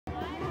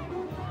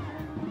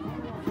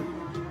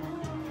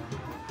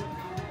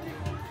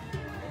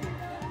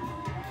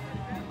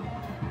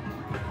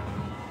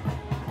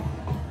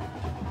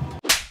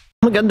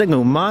Magandang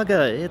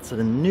umaga. It's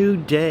a new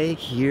day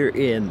here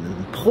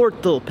in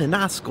Puerto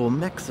Peñasco,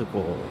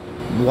 Mexico.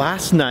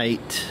 Last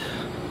night,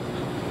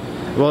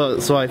 well,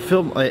 so I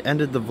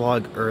ended the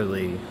vlog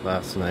early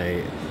last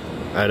night,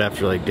 right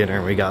after like dinner,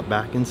 and we got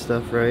back and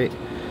stuff, right?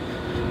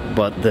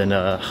 But then,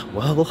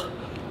 well,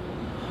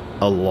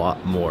 a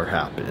lot more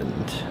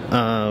happened.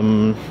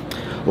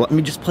 Let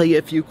me just play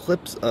a few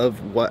clips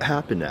of what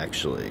happened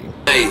actually.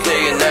 Hey,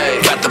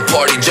 got the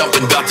party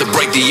jumping, about to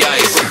break the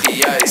ice.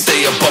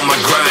 Stay up on my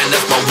grind,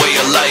 that's my way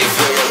of life.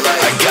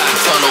 I got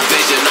tunnel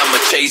vision, I'ma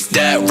chase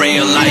that ray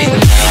of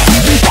light.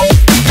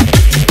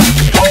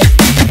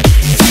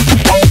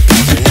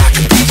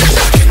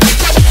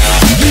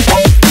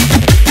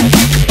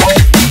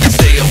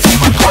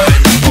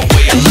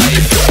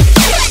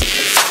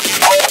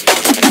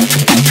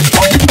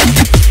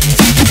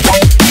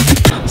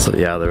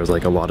 Yeah, there was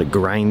like a lot of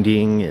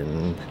grinding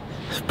and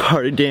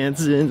party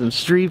dancing, some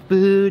street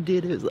food,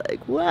 dude. It was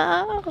like,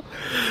 wow.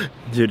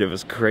 Dude, it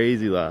was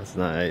crazy last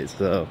night.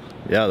 So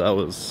yeah, that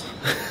was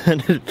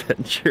an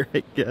adventure,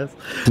 I guess.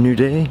 It's a new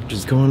day,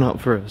 just going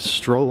out for a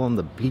stroll on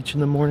the beach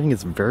in the morning.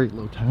 It's very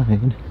low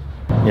tide.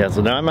 Yeah,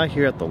 so now I'm out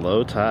here at the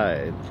low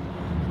tide.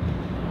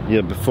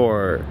 Yeah,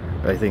 before,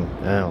 I think,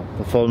 I don't know,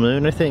 the full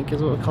moon, I think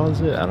is what it calls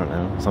it. I don't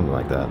know, something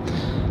like that.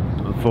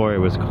 Before it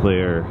was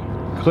clear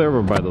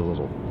over by the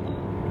little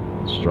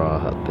straw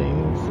hut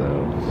thing,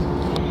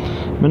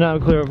 so but now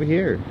I'm clear over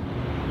here.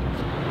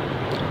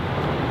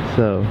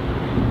 So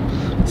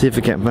see if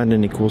we can't find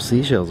any cool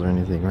seashells or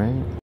anything, right?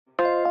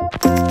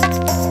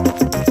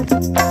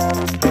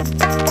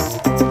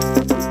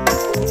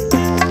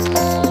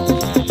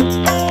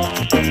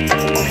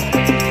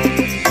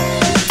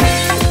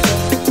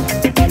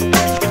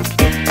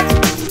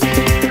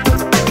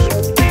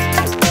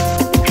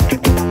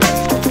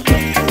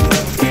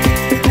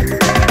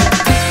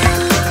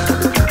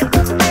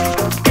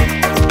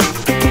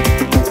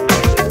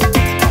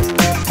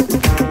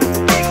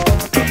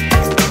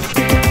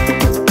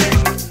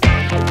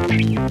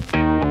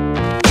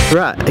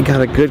 Right, I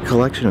got a good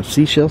collection of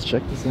seashells.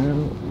 Check this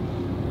out.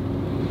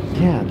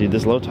 Yeah, dude,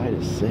 this low tide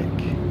is sick.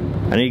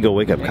 I need to go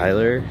wake up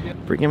Kyler,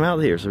 bring him out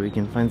here so we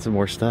can find some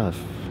more stuff.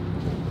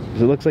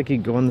 Because it looks like you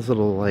go in this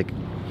little, like,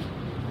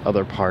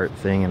 other part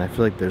thing, and I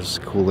feel like there's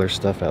cooler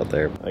stuff out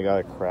there. I got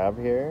a crab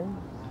here.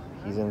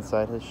 He's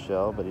inside his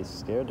shell, but he's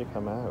scared to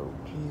come out.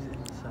 He's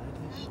inside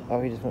his shell?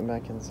 Oh, he just went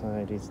back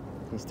inside. He's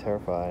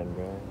terrified,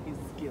 bro. He's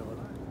scared.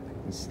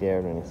 He's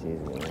scared when he sees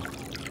me.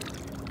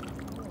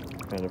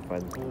 Trying to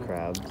find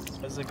crabs.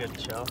 That's a good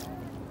shell.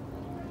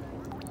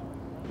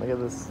 Look at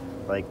this,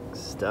 like,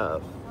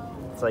 stuff.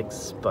 It's like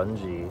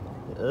spongy.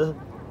 Ugh.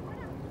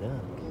 Yuck.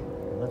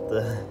 What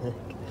the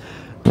heck?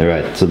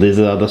 Alright, so these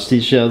are all the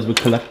seashells we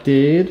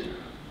collected.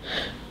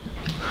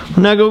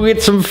 Now go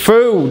get some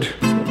food!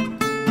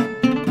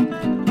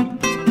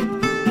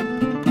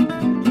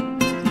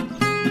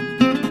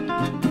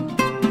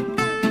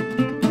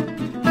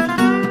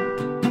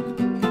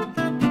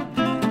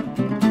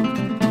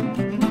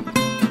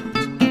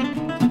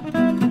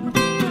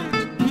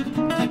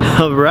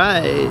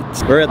 Alright,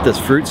 we're at this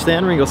fruit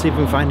stand. We're gonna go see if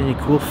we can find any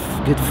cool,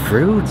 good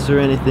fruits or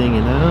anything,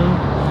 you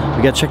know?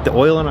 We gotta check the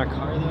oil in our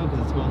car though,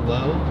 because it's going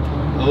low.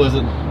 Oh, is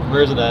it?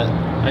 Where is it at?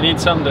 I need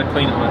something to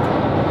clean it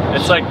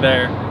with. It's like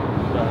there.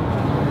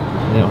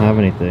 They don't have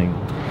anything.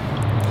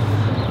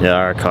 Yeah,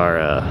 our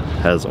car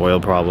has oil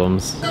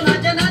problems.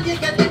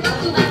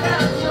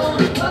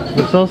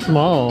 It's so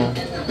small.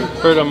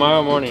 For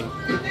tomorrow morning.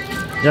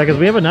 Yeah, because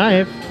we have a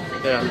knife.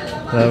 Yeah.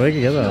 So we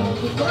can get them.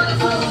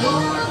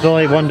 It's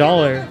only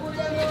 $1.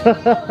 I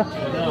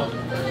know.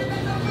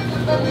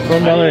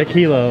 $1 a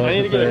kilo. I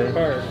need to get a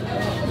car.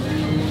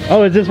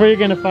 Oh, is this where you're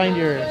gonna find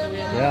your?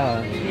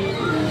 Yeah.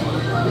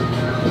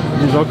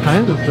 There's all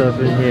kinds of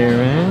stuff in here,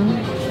 man.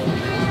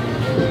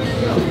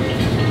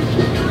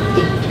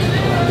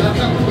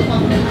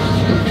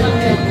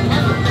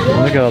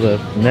 Look at all the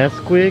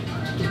Nesquik,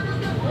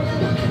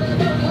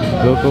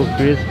 Cocoa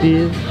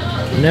Krispies,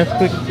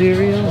 Nesquik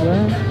cereal,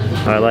 right?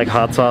 I like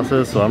hot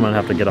sauces, so I'm gonna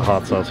have to get a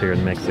hot sauce here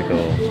in Mexico.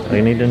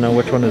 I need to know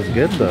which one is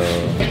good though.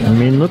 I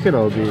mean, look at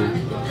all these.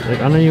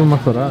 Like, ano yung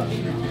masarap?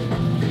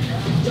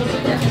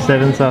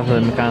 7 sa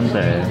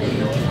encante.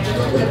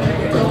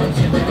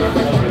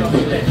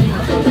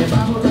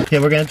 Okay,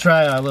 we're gonna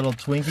try our little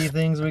Twinkie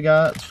things we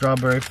got.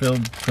 Strawberry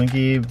filled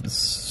Twinkie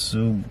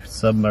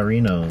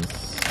submarinos.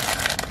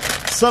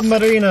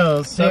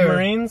 Submarinos!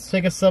 Submarines? Here,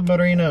 take a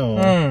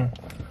submarino.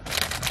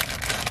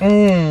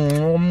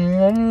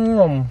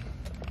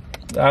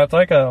 It's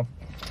like a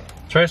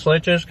tres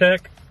leches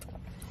cake.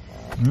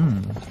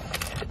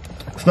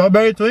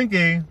 Strawberry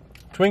Twinkie.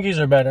 Twinkies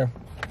are better.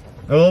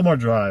 A little more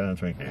dry than a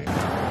Twinkie.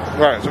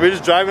 Right, so we're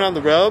just driving on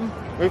the road.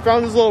 We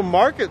found this little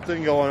market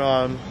thing going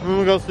on. I'm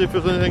gonna go see if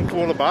there's anything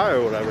cool to buy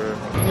or whatever.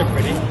 They're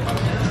pretty.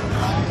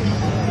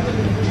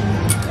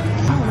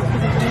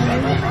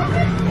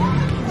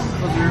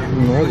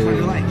 What do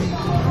you like?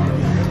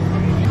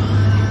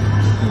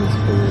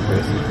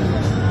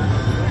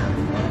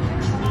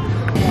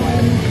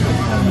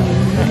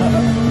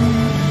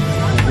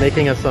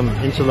 making us some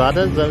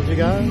enchiladas. Is that what you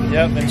got?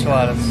 Yep,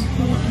 enchiladas.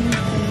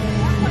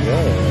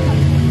 Good.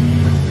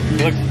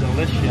 Looks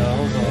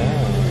delicious.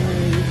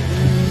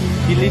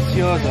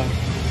 Delicioso.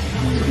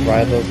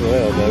 Fry those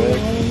oils, baby.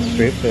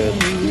 Street food.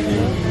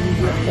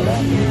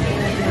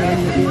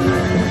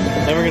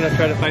 Then we're gonna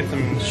try to find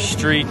some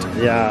street.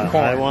 Yeah,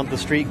 corn. I want the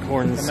street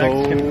corn The so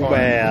Mexican corn.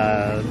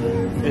 bad.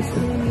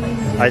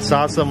 I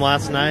saw some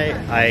last night.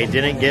 I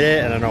didn't get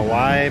it. I don't know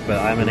why, but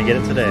I'm gonna get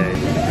it today.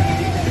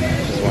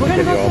 Just want to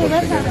give you all the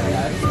chicken.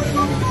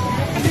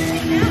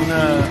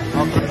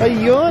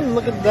 Ayun,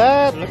 look at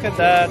that. Look at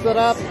that.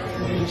 Sarap.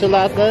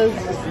 Enchiladas.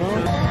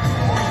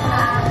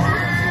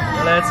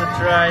 Let's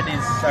try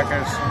these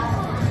suckers.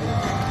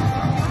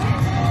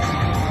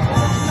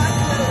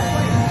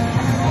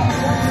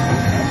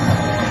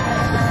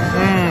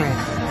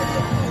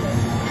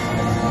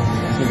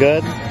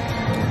 Good.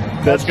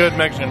 That's good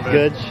Mexican food.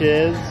 Good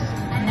shiz.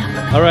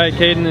 All right,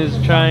 Caden is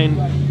trying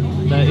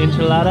the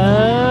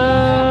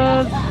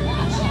enchiladas.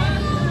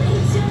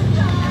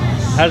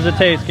 How does it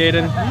taste,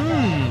 Caden?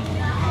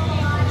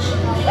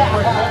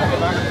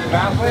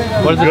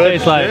 What does it Good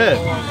taste like? shit.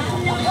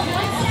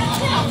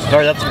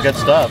 Sorry, that's some good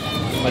stuff.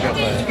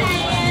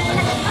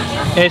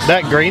 It's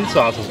That green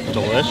sauce is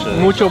delicious.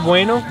 mucho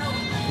bueno.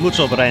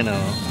 Mucho bueno.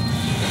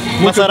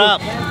 Mucho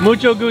Masarap.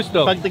 Mucho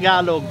gusto. Pag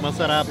Tagalog,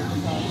 masarap.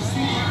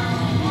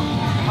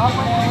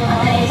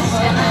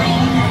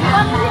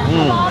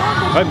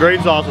 That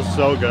green sauce is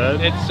so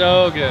good. It's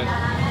so good.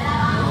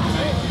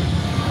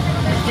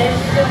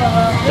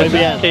 Maybe This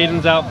is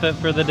Caden's outfit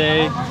for the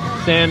day.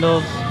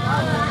 Sandals.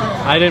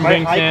 I didn't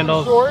bring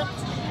sandals.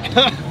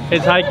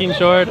 His hiking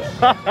shorts.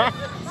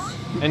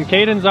 And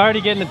Caden's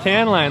already getting a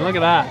tan line. Look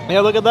at that. Yeah,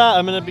 look at that.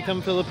 I'm gonna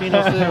become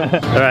Filipino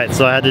soon. Alright,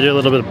 so I had to do a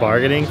little bit of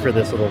bargaining for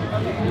this little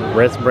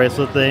wrist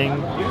bracelet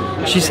thing.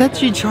 She said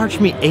she'd charge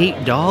me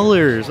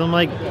 $8. I'm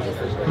like,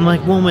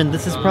 woman,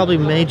 this is probably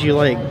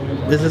like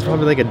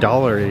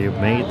 $1 you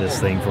made this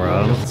thing for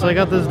them. So I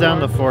got this down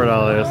to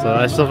 $4, so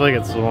I still think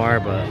it's more,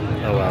 but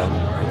oh well.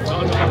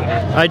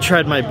 I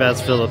tried my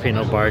best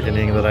Filipino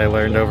bargaining that I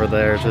learned over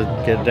there to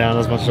get down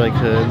as much as I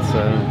could,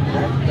 so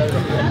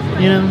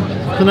you know.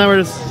 So now we're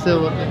just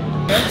still,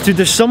 dude,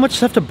 there's so much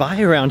stuff to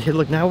buy around here.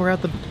 Look, now we're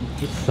at the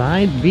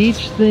side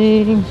beach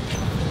thing.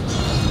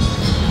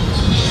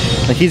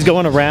 Like he's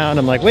going around,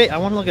 I'm like, wait, I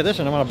want to look at this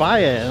and I want to buy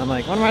it. And I'm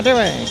like, what am I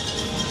doing?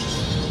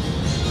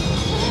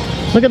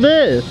 Look at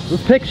this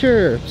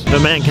picture.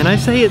 But man, can I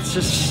say it's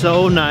just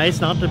so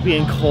nice not to be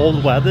in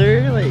cold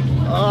weather? Like,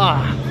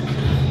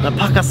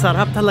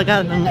 napakasarap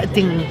talaga ng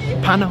ating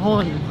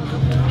panahon.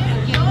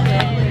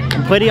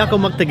 Pwede ako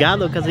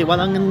mag-Tagalog kasi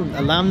walang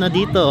alam na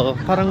dito.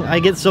 Parang I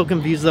get so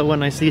confused that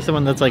when I see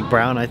someone that's like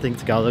brown, I think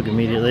Tagalog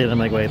immediately. And I'm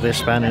like, wait, they're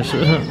Spanish.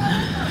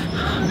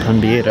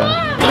 Pandiera.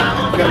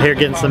 Here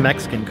getting some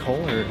Mexican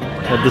corn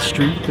at the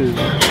street food.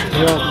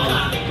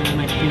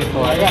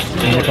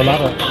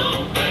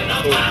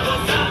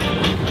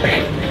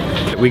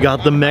 We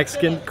got the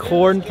Mexican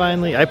corn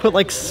finally. I put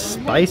like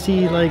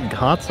spicy like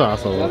hot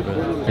sauce all over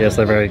it. Yes,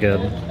 they're very good.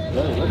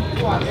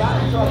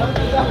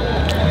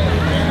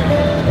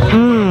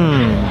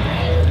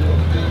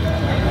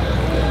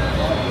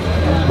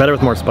 Better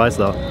with more spice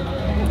though.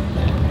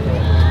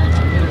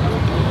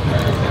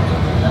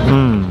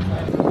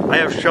 I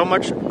have so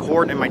much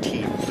corn in my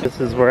teeth. This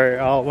is where it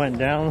all went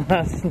down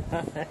last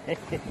night.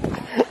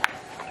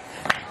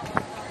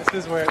 This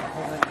is where it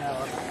went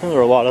down. There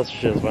were a lot of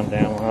shit went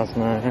down last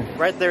night.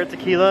 Right there at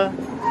Tequila,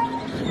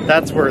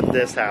 that's where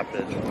this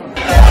happened.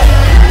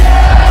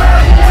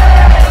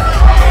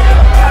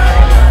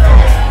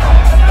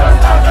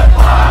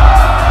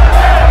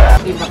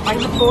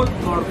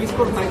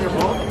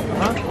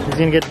 Huh? He's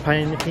gonna get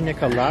pina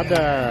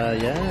colada,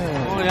 yeah.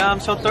 Oh yeah,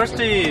 I'm so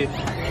thirsty.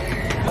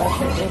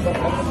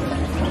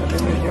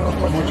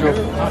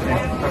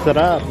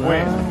 Sarap,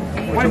 Bueno.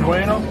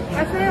 Bueno.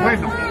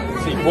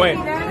 Sí,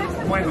 bueno.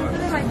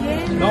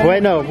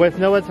 Bueno, with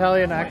no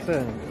Italian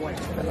accent.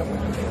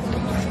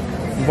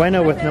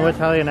 Bueno, with no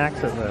Italian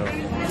accent though.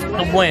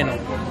 Bueno.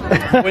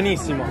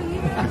 Buenísimo.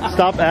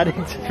 Stop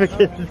adding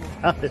Italian.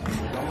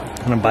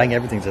 And I'm buying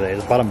everything today. I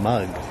just bought a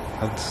mug.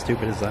 How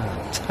stupid is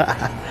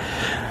that?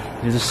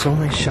 There's so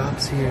many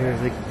shops here.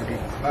 Like,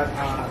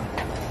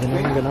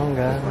 look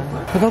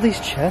at all these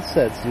chess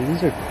sets, dude.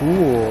 These are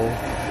cool.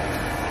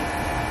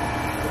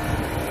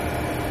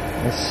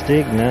 A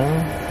stick now.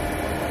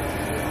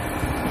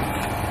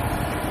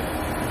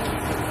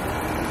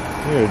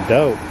 They're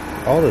dope.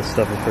 All this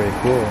stuff is pretty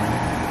cool.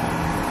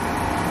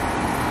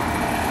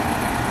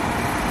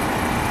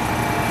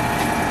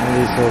 All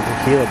these little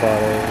tequila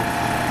bottles.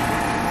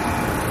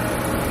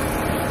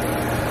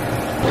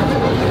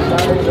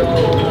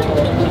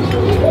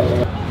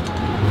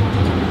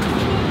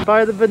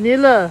 Buy the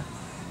vanilla.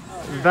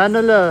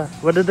 Vanilla.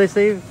 What did they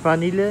say?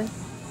 Vanilla?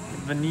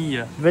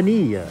 Vanilla.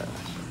 Vanilla.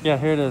 Yeah,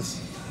 here it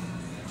is.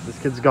 This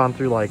kid's gone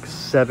through like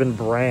 7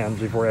 brands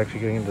before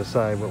actually getting to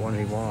decide what one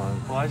he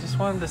wants. Well, I just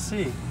wanted to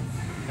see.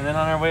 And then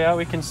on our way out,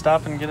 we can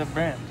stop and get a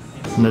brand.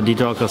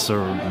 Nandito ako sa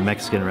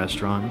Mexican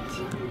restaurant.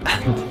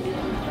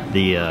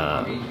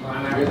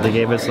 They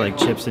gave us like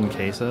chips and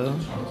queso.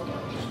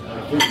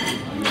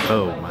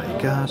 Oh my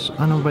gosh,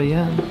 ano ba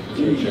yan?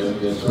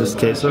 This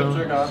queso,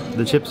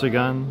 the chips are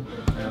gone,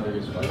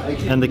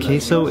 and the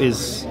queso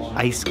is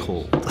ice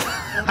cold.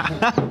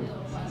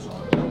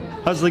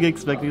 I was like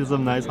expecting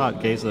some nice hot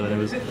queso,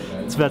 and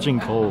it's fetching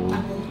cold.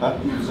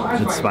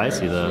 It's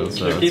spicy though,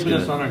 so They're it's keeping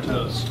good. us on our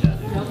toes.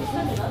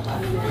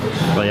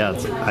 But yeah,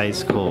 it's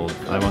ice cold.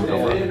 I want the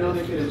love.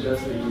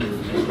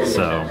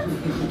 So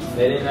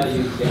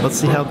let's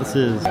see how this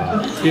is.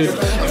 Dude,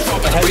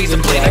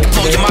 Reason play, I can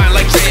blow your mind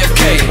like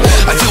JFK.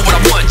 I do what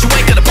I want, you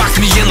ain't gonna box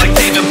me in like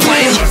David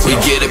Blaine. We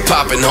get it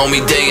poppin',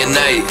 homie, day and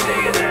night.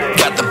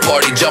 Got the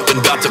party jumping,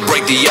 about to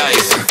break the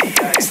ice.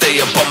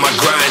 Stay up on my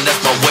grind, that's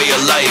my way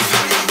of life.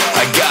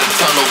 I got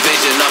tunnel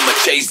vision, I'ma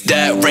chase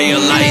that ray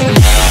of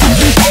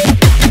light.